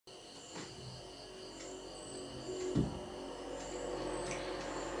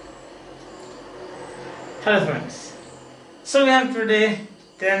Hello friends. So we have today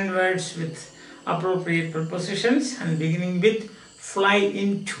 10 words with appropriate prepositions and beginning with fly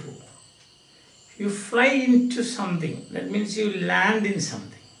into. You fly into something, that means you land in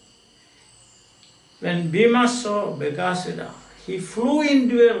something. When Bhima saw Bekasura, he flew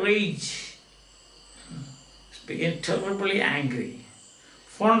into a rage. He became terribly angry.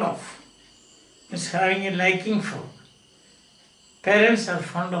 Fond of means having a liking for. Parents are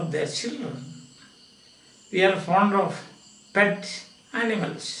fond of their children. We are fond of pet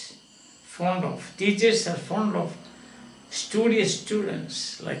animals, fond of. Teachers are fond of studious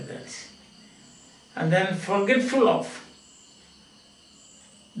students like that. And then forgetful of.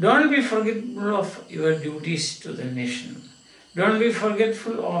 Don't be forgetful of your duties to the nation. Don't be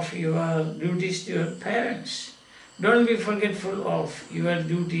forgetful of your duties to your parents. Don't be forgetful of your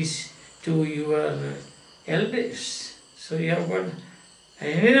duties to your elders. So you have got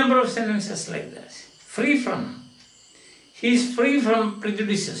any number of sentences like that. Free from. He is free from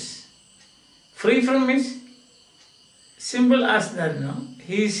prejudices. Free from means simple as that, no?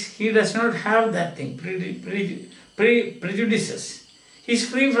 He does not have that thing, prejudices. He is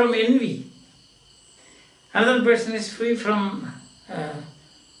free from envy. Another person is free from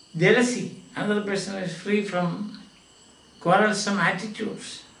jealousy. Another person is free from quarrelsome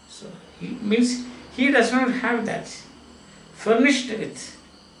attitudes. So he means he does not have that. Furnished with.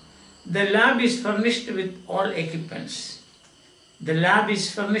 The lab is furnished with all equipments. The lab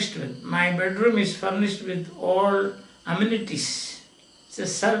is furnished with. My bedroom is furnished with all amenities. It's a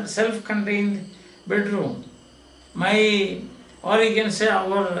self-contained bedroom. Or you can say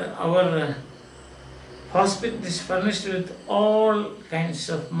our hospital is furnished with all kinds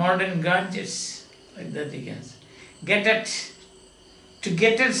of modern gadgets. Like that you can say. To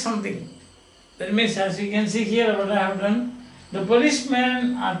get at something. That means, as you can see here what I have done, the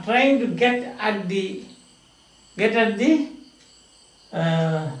policemen are trying to get at the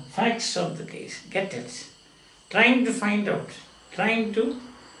facts of the case. Get it. Trying to find out. Trying to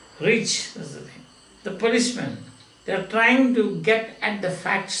reach. That's the thing. The policemen, they are trying to get at the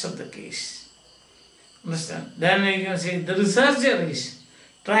facts of the case. Understand? Then you can say the researcher is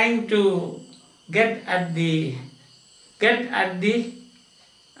trying to get at the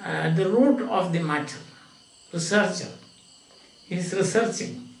root of the matter. Researcher. He is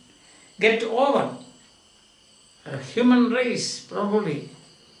researching. Get over. A human race probably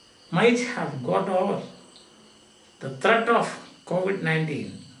might have got over the threat of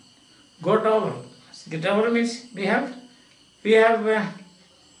COVID-19. Got over. Get over means we have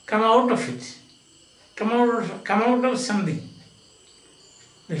come out of it. Come out of something.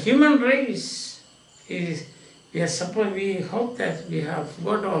 The human race is, we hope that we have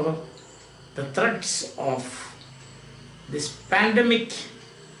got over the threats of this pandemic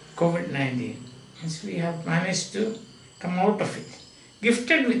COVID-19. Means we have managed to come out of it.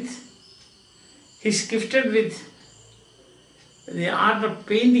 Gifted with. He's gifted with the art of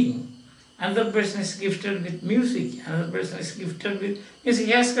painting. Another person is gifted with music. Another person is gifted with, means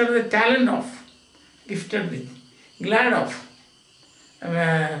he has got the talent of. Gifted with. Glad of.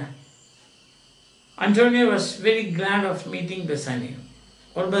 Antonio was very glad of meeting Bassanio.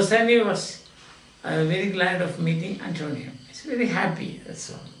 Or Bassanio was very glad of meeting Antonio. He's very happy, that's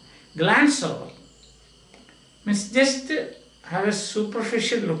all. Glance over. Means just have a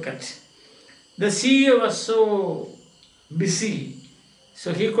superficial look at. The CEO was so busy,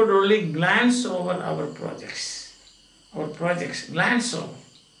 so he could only glance over our projects. Glance over.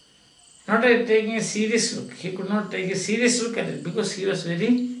 Not taking a serious look. He could not take a serious look at it because he was very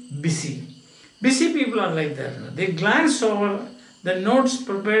busy. Busy people are like that. They glance over the notes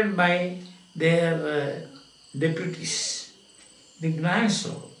prepared by their deputies. They glance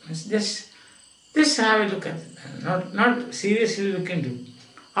over. Just have a look at it. Not seriously look into.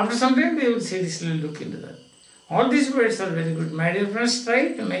 After some time they will seriously look into that. All these words are very good. My dear friends,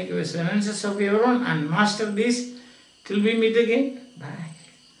 try to make your sentences of your own and master these till we meet again. Bye.